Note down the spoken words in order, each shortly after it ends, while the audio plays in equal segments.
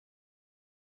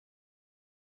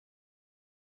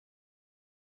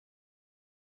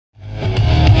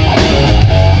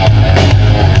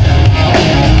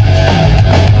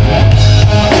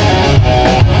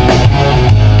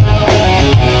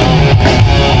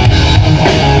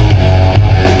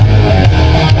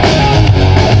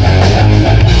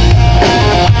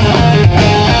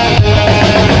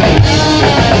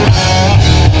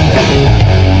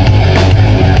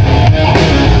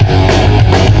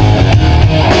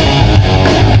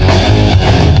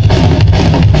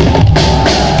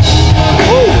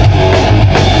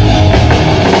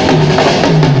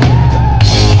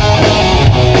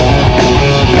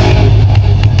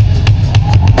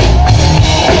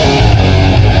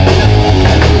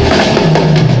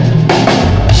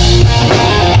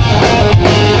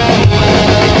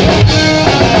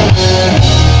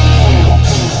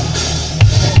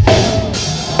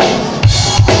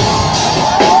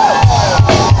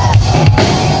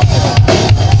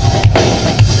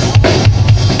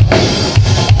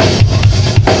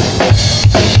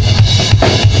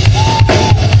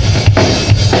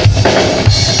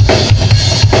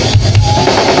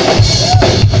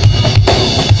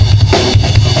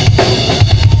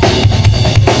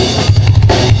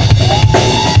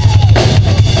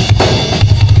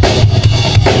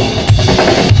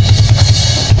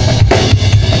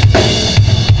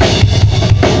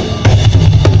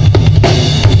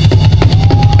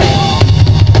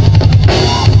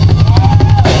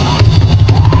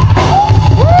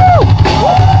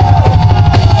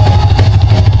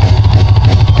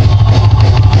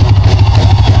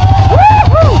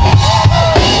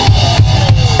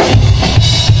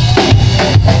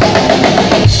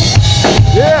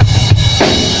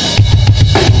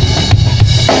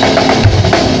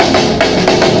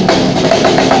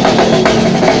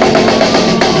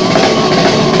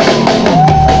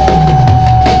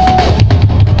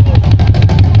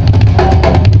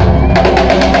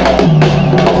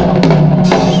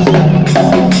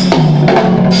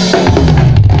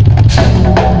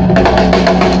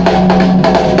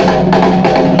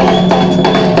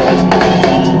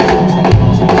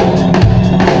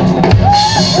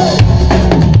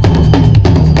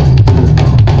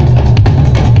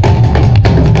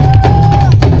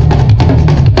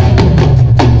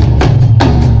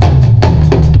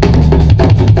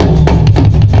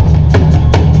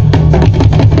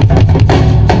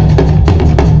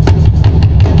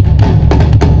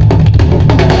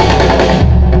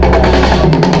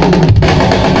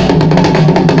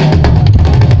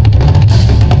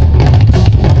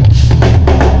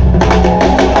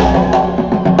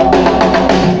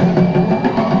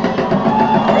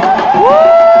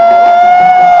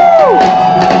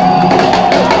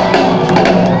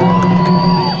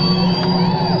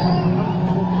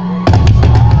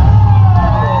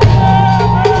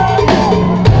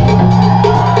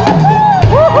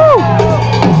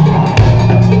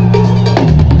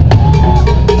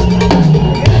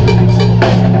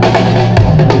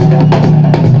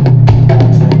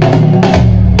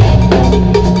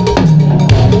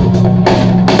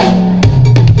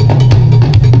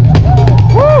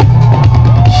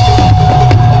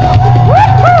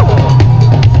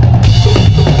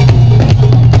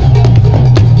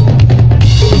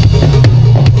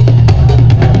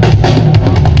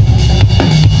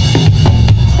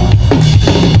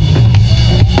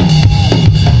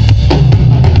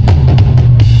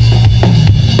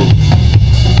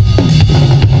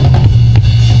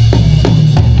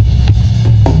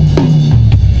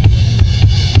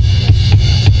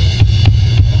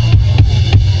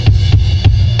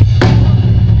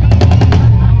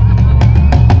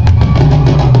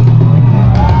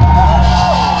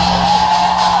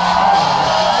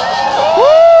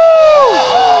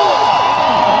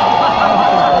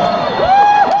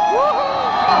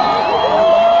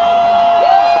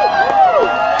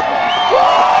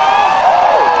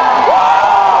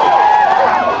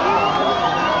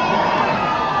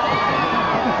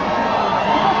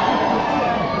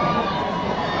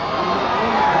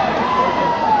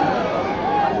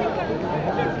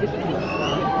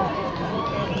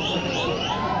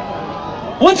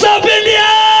What's up, India?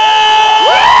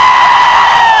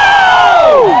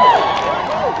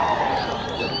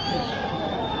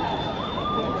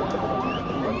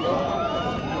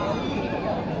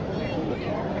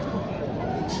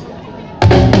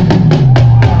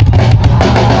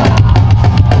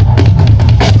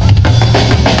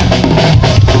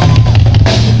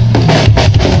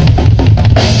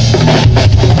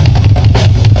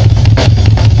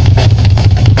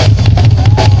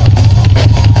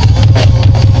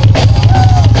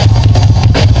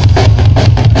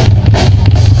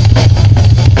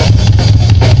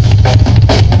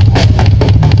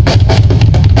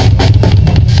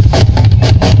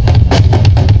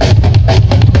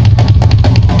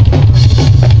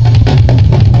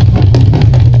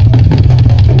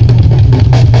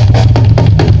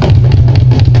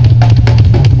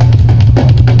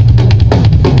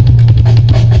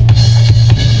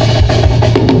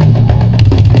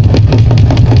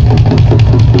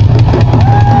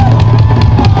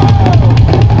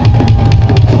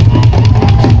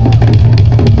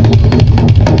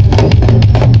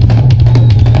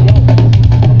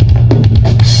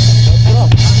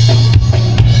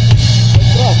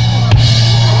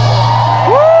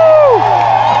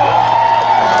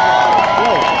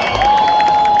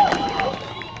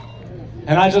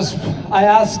 I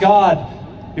asked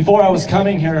God before I was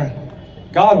coming here,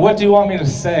 God, what do you want me to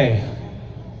say?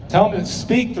 Tell me,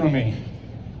 speak through me.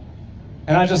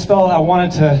 And I just felt I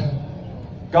wanted to,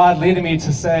 God leading me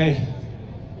to say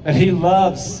that He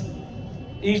loves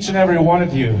each and every one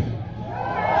of you.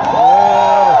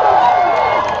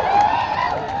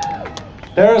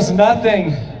 There is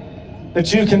nothing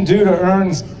that you can do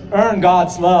to earn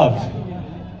God's love.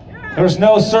 There's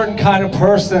no certain kind of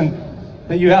person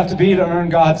that you have to be to earn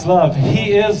God's love.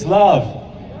 He is love.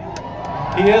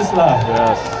 He is love.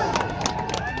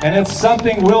 Yes. And it's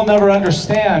something we'll never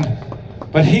understand,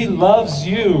 but He loves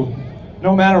you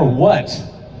no matter what.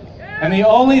 And the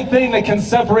only thing that can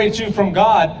separate you from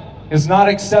God is not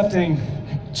accepting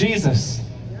Jesus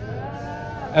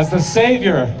as the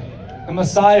Savior, the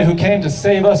Messiah who came to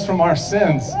save us from our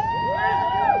sins.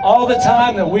 All the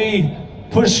time that we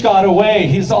push God away,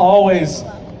 He's always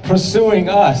pursuing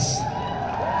us.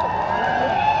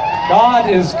 God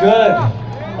is good.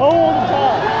 All the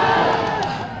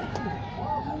time.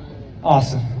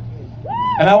 Awesome.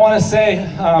 And I want to say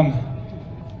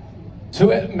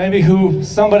to maybe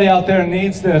somebody out there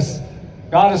needs this,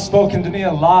 God has spoken to me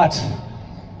a lot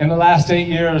in the last 8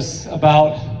 years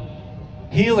about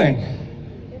healing.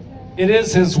 It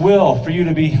is His will for you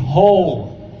to be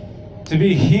whole, to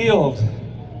be healed.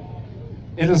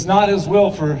 It is not His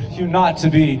will for you not to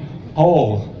be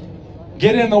whole.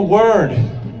 Get in the Word.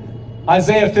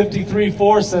 Isaiah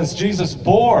 53:4 says, Jesus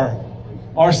bore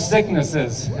our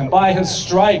sicknesses, and by His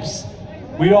stripes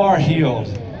we are healed.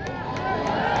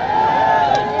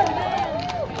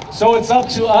 So it's up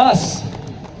to us.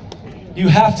 You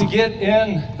have to get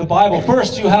in the Bible.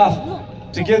 First, you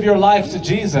have to give your life to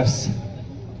Jesus.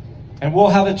 And we'll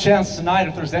have a chance tonight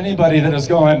if there's anybody that is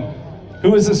going,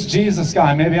 who is this Jesus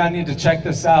guy? Maybe I need to check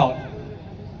this out.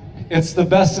 It's the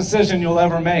best decision you'll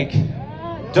ever make.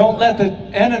 Don't let the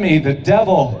enemy, the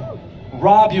devil,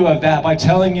 rob you of that by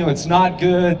telling you it's not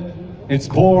good, it's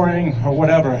boring, or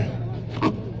whatever.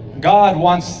 God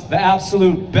wants the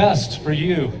absolute best for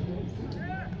you.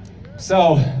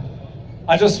 So,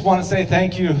 I just want to say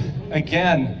thank you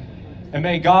again, and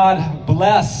may God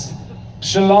bless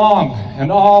Shillong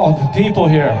and all the people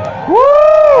here.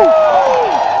 Woo!